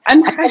sometimes.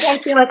 I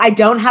feel like I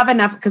don't have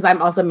enough because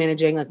I'm also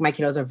managing, like my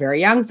kiddos are very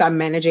young. So I'm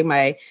managing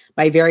my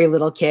very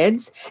little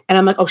kids. And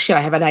I'm like, oh shit, I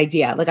have an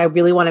idea. Like I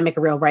really want to make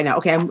a reel right now.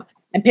 Okay.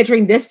 I'm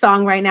picturing this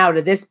song right now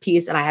to this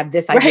piece and I have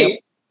this idea.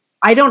 Right.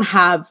 I don't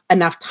have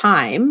enough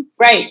time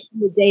in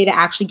the day to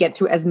actually get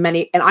through as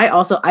many. And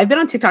I've been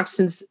on TikTok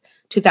since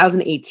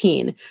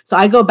 2018. So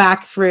I go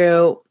back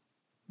through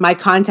my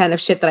content of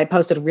shit that I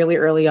posted really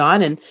early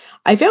on. And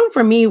I found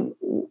for me,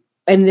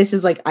 and this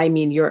is like, I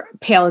mean, you're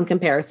pale in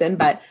comparison,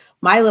 but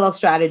my little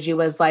strategy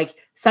was like,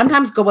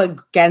 sometimes go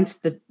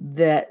against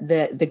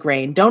the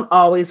grain. Don't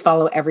always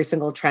follow every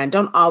single trend.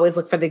 Don't always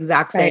look for the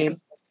exact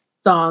same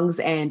songs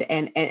and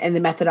the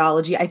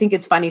methodology. I think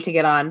it's funny to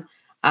get on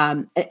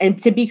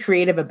and to be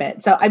creative a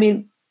bit. So, I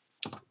mean,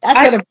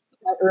 that's sort of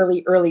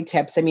early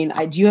tips. I mean,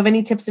 do you have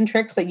any tips and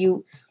tricks that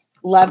you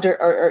loved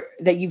or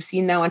that you've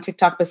seen now on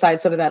TikTok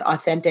besides sort of that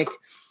authentic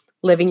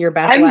living your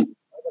best life,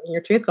 living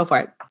your truth? Go for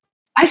it.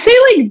 I say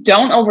like,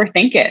 don't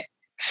overthink it.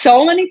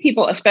 So many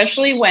people,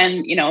 especially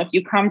when, if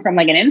you come from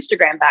like an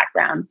Instagram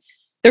background,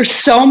 there's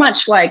so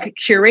much like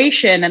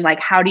curation and like,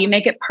 how do you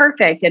make it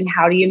perfect? And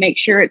how do you make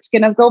sure it's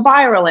going to go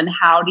viral? And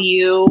how do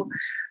you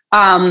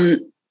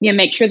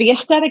make sure the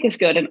aesthetic is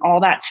good and all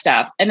that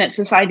stuff? And it's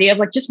this idea of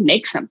like, just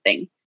make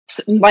something.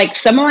 Like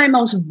some of my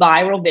most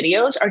viral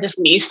videos are just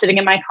me sitting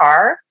in my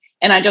car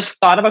and I just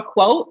thought of a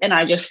quote and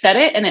I just said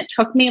it and it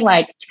took me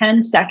like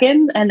 10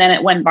 seconds and then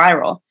it went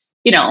viral.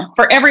 You know,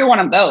 for every one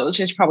of those,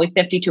 there's probably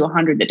 50 to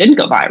 100 that didn't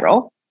go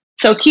viral.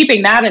 So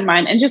keeping that in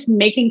mind and just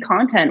making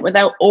content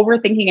without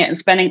overthinking it and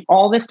spending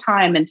all this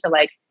time into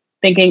like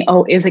thinking,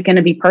 oh, is it going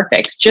to be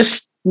perfect?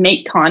 Just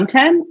make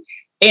content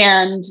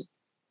and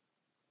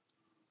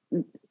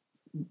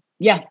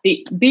yeah,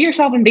 be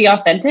yourself and be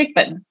authentic,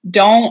 but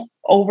don't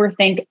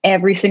overthink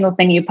every single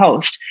thing you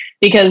post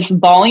because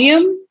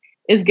volume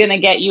is going to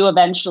get you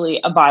eventually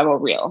a viral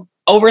reel.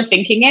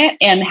 Overthinking it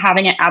and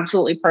having it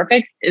absolutely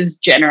perfect is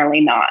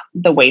generally not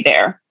the way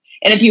there.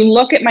 And if you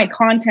look at my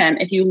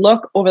content, if you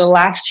look over the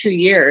last 2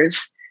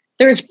 years,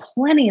 there's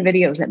plenty of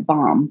videos that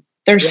bomb.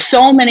 There's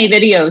so many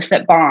videos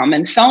that bomb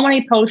and so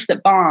many posts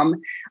that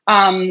bomb.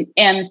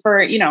 And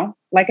for, you know,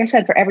 like I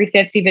said, for every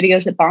 50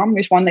 videos that bomb,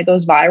 there's one that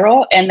goes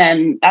viral. And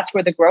then that's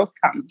where the growth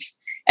comes.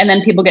 And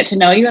then people get to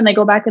know you and they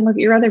go back and look at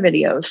your other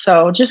videos.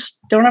 So just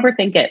don't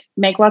overthink it.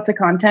 Make lots of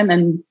content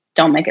and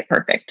don't make it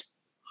perfect.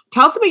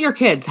 Tell us about your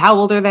kids. How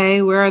old are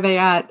they? Where are they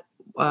at?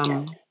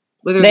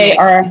 Whether they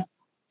are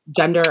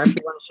gender, if you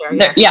want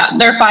to share.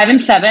 They're 5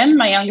 and 7.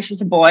 My youngest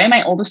is a boy.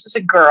 My oldest is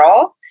a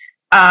girl.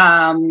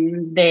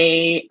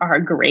 They are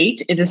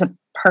great. It is a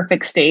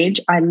perfect stage.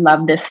 I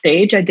love this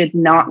stage. I did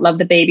not love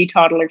the baby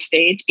toddler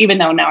stage, even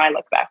though now I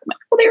look back, I'm like,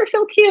 oh, they were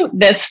so cute.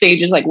 This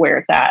stage is like where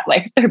it's at.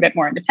 Like they're a bit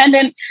more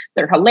independent.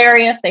 They're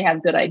hilarious. They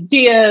have good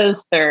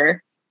ideas.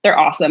 They're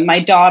awesome. My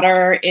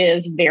daughter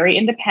is very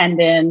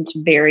independent,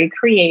 very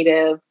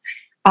creative,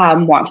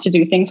 wants to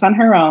do things on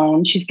her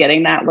own. She's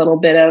getting that little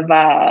bit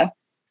of,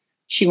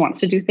 she wants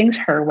to do things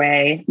her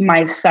way.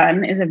 My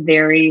son is a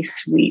very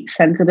sweet,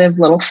 sensitive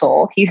little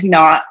soul. He's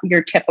not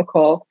your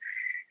typical,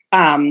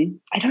 I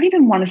don't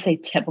even want to say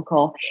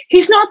typical.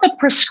 He's not the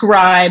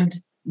prescribed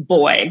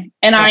boy.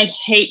 And I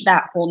hate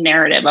that whole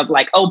narrative of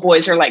like, oh,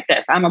 boys are like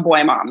this. I'm a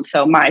boy mom,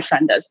 so my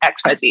son does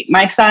X, Y, Z.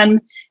 My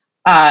son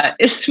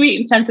is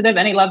sweet and sensitive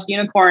and he loves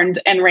unicorns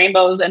and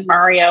rainbows and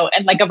Mario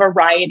and like a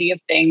variety of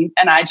things.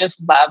 And I just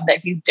love that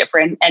he's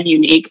different and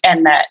unique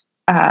and that,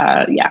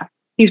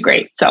 he's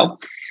great. So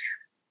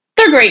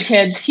they're great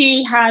kids.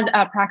 He had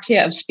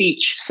apraxia of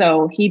speech,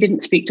 so he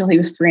didn't speak till he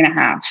was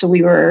 3.5. So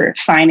we were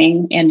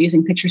signing and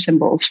using picture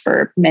symbols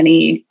for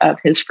many of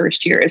his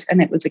first years,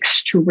 and it was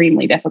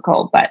extremely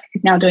difficult, but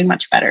he's now doing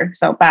much better.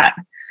 So that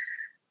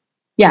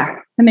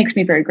makes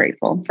me very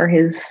grateful for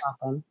his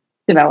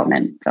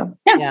development. So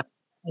yeah.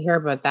 I hear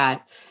about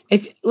that.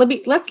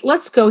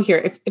 Let's go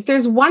here. If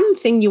there's one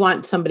thing you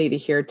want somebody to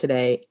hear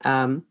today,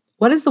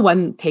 what is the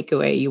one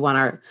takeaway you want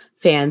our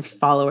fans,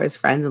 followers,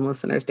 friends, and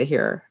listeners to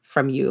hear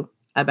from you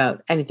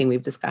about anything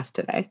we've discussed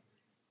today?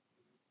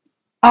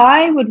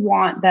 I would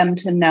want them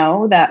to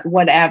know that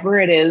whatever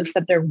it is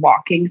that they're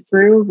walking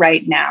through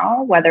right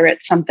now, whether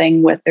it's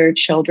something with their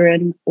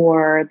children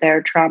or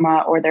their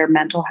trauma or their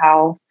mental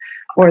health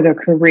or their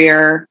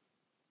career,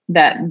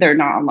 that they're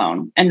not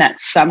alone and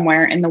that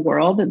somewhere in the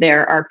world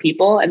there are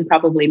people and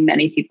probably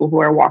many people who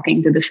are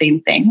walking through the same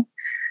thing.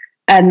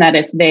 And that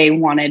if they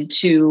wanted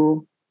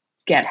to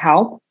get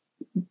help,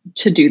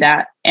 to do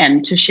that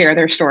and to share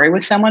their story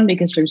with someone,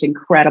 because there's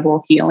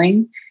incredible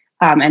healing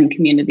and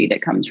community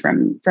that comes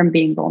from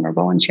being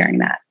vulnerable and sharing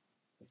that.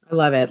 I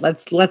love it.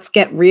 Let's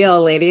get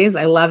real, ladies.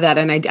 I love that.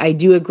 And I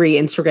do agree.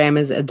 Instagram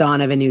is a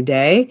dawn of a new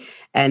day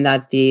and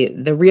that the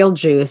real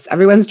juice,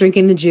 everyone's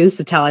drinking the juice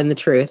of telling the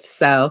truth.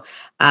 So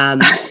I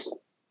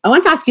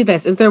want to ask you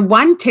this. Is there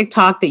one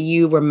TikTok that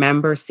you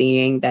remember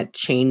seeing that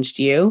changed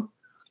you?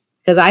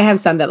 Because I have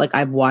some that like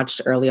I've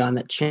watched early on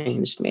that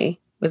changed me.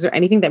 Was there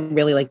anything that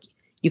really like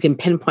you can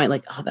pinpoint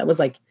like, oh, that was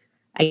like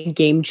a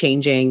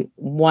game-changing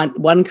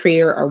one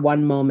creator or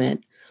one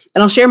moment?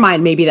 And I'll share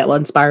mine. Maybe that will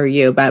inspire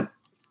you. But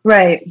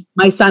right,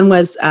 my son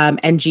was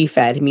NG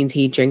fed. It means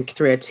he drank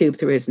through a tube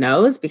through his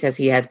nose because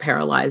he had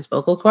paralyzed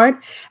vocal cord.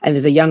 And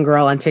there's a young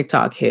girl on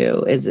TikTok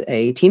who is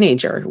a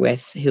teenager who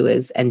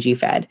is NG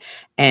fed.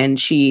 And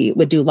she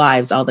would do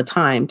lives all the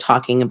time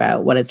talking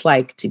about what it's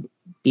like to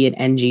be an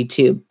NG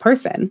tube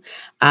person.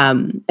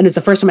 And it's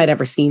the first time I'd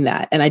ever seen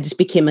that. And I just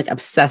became like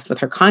obsessed with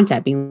her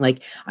content, being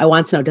like, I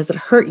want to know, does it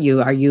hurt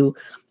you? Are you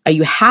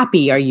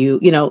happy? Are you,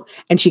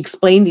 and she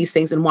explained these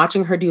things, and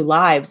watching her do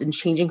lives and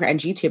changing her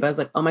NG tube. I was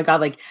like, oh my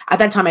God, like at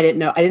that time I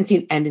didn't see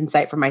an end in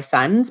sight for my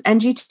son's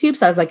NG tube.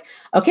 So I was like,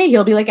 okay,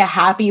 he'll be like a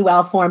happy,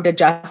 well-formed,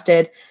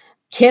 adjusted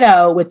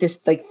kiddo with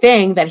this like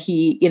thing that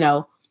he,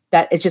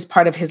 that it's just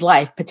part of his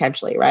life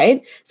potentially.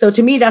 Right. So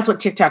to me, that's what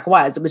TikTok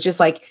was. It was just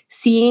like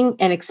seeing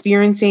and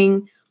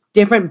experiencing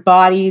different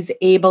bodies,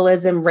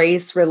 ableism,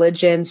 race,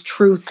 religions,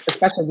 truths,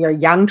 especially very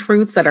young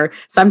truths that are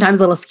sometimes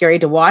a little scary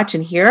to watch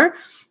and hear.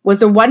 Was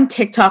there one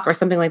TikTok or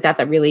something like that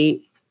that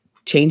really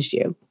changed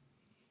you?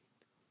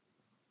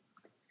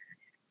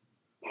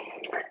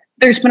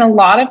 There's been a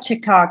lot of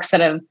TikToks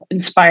that have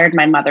inspired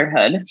my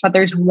motherhood, but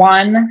there's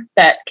one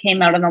that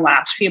came out in the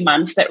last few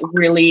months that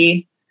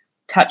really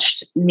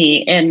touched me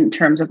in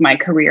terms of my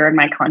career and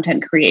my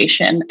content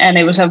creation. And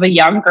it was of a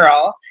young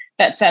girl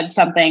that said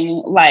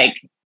something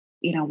like,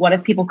 what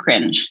if people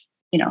cringe?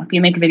 If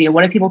you make a video,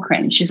 what if people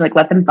cringe? She's like,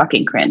 let them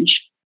fucking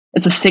cringe.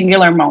 It's a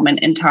singular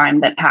moment in time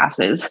that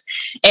passes.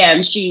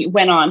 And she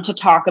went on to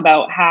talk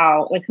about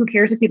how, like, who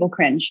cares if people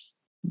cringe?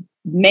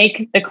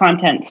 Make the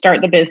content,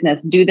 start the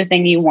business, do the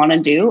thing you want to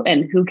do.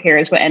 And who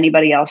cares what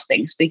anybody else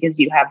thinks, because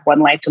you have one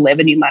life to live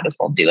and you might as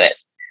well do it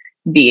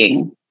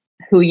being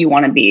who you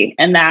want to be.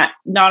 And that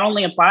not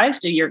only applies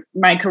to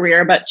my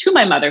career, but to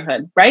my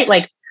motherhood, right?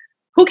 Like,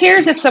 who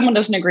cares if someone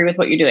doesn't agree with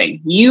what you're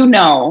doing? You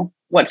know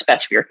what's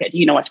best for your kid.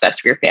 You know what's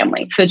best for your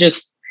family. So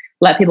just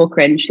let people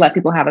cringe, let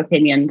people have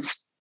opinions.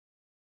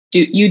 Do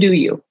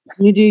you.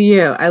 You do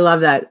you. I love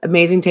that.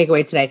 Amazing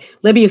takeaway today.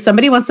 Libby, if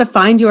somebody wants to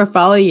find you or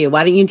follow you,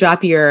 why don't you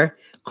drop your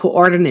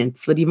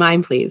coordinates? Would you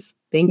mind, please?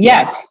 Thank you.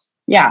 Yes.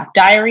 Yeah.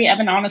 Diary of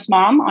an Honest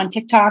Mom on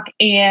TikTok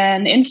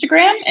and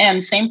Instagram.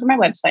 And same for my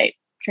website,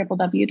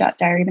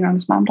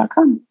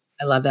 www.diaryofanhonestmom.com.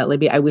 I love that,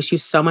 Libby. I wish you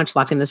so much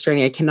luck in this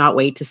journey. I cannot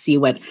wait to see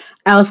what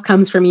else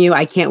comes from you.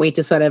 I can't wait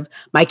to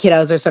my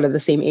kiddos are sort of the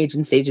same age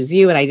and stage as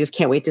you. And I just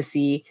can't wait to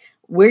see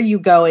where you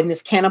go in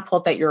this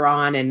catapult that you're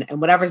on, and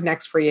whatever's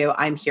next for you.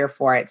 I'm here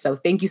for it. So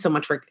thank you so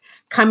much for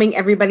coming,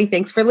 everybody.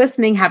 Thanks for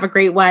listening. Have a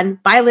great one.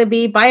 Bye,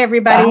 Libby. Bye,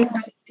 everybody.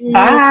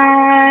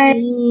 Bye.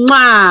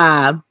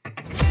 Mwah.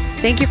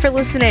 Thank you for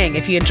listening.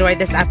 If you enjoyed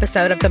this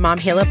episode of the Mom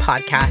Halo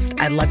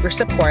podcast, I'd love your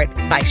support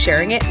by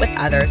sharing it with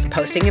others,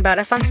 posting about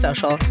us on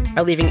social,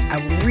 or leaving a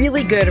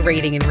really good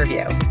rating and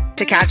review.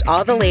 To catch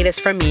all the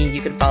latest from me,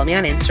 you can follow me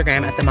on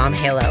Instagram at the Mom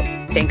Halo.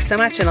 Thanks so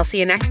much, and I'll see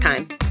you next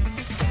time.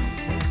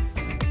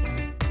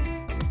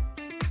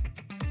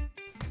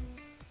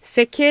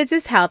 Sick Kids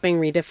is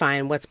helping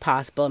redefine what's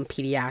possible in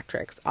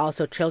pediatrics.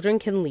 Also, children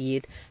can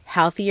lead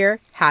healthier,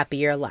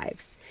 happier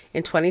lives.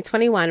 In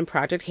 2021,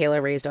 Project Halo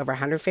raised over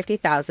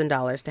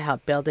 $150,000 to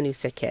help build a new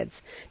Sick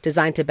Kids,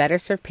 designed to better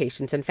serve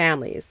patients and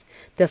families.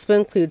 This will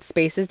include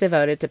spaces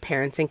devoted to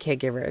parents and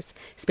caregivers,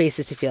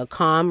 spaces to feel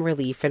calm,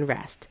 relief, and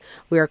rest.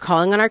 We are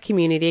calling on our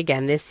community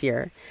again this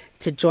year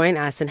to join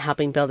us in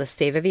helping build a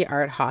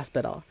state-of-the-art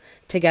hospital.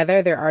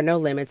 Together, there are no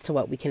limits to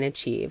what we can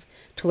achieve.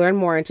 To learn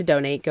more and to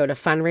donate, go to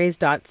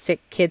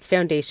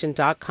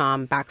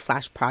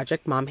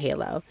fundraise.sickkidsfoundation.com/Project Mom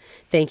Halo.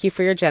 Thank you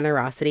for your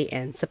generosity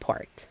and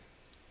support.